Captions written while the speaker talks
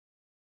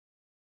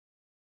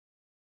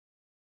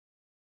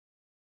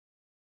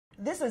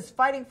This is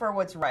Fighting for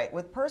What's Right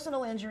with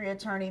personal injury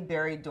attorney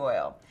Barry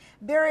Doyle.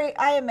 Barry,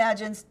 I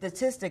imagine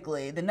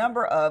statistically the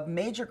number of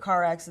major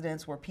car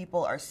accidents where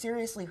people are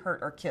seriously hurt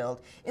or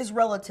killed is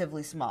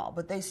relatively small,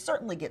 but they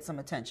certainly get some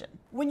attention.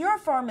 When your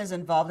firm is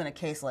involved in a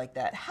case like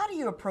that, how do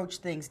you approach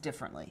things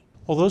differently?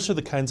 Well, those are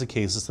the kinds of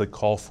cases that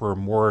call for a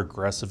more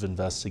aggressive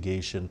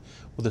investigation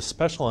with a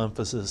special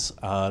emphasis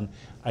on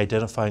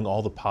identifying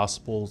all the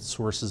possible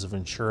sources of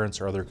insurance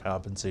or other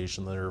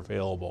compensation that are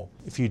available.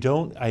 If you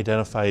don't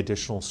identify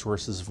additional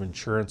sources of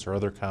insurance or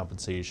other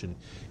compensation,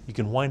 you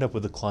can wind up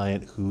with a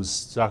client who's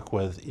stuck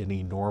with an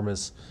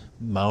enormous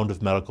mound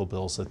of medical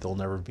bills that they'll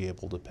never be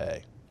able to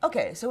pay.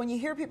 Okay, so when you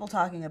hear people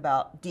talking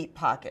about deep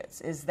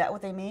pockets, is that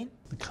what they mean?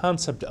 The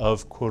concept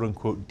of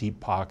quote-unquote deep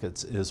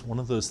pockets is one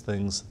of those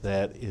things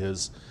that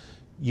is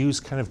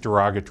used kind of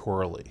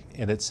derogatorily,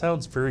 and it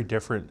sounds very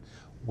different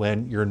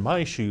when you're in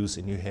my shoes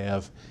and you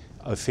have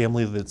a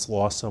family that's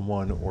lost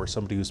someone or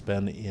somebody who's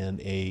been in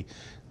a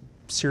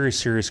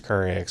serious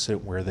car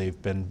accident where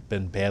they've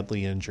been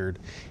badly injured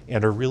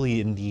and are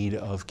really in need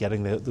of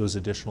getting those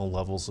additional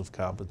levels of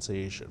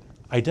compensation.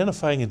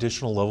 Identifying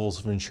additional levels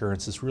of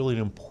insurance is really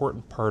an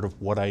important part of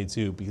what I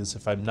do, because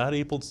if I'm not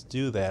able to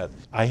do that,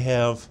 I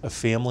have a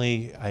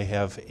family, I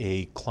have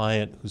a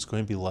client who's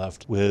going to be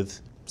left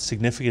with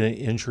significant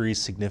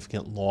injuries,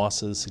 significant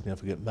losses,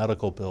 significant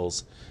medical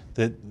bills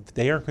that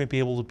they aren't going to be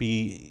able to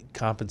be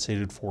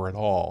compensated for at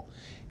all.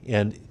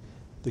 And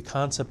the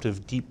concept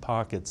of deep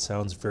pockets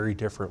sounds very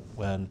different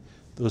when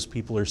those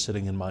people are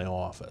sitting in my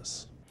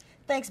office.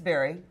 Thanks,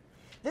 Barry.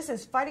 This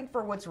is Fighting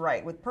for What's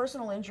Right with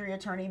personal injury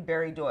attorney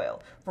Barry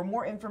Doyle. For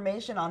more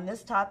information on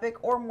this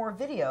topic or more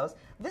videos,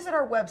 visit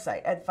our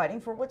website at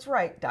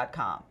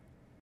fightingforwhat'sright.com.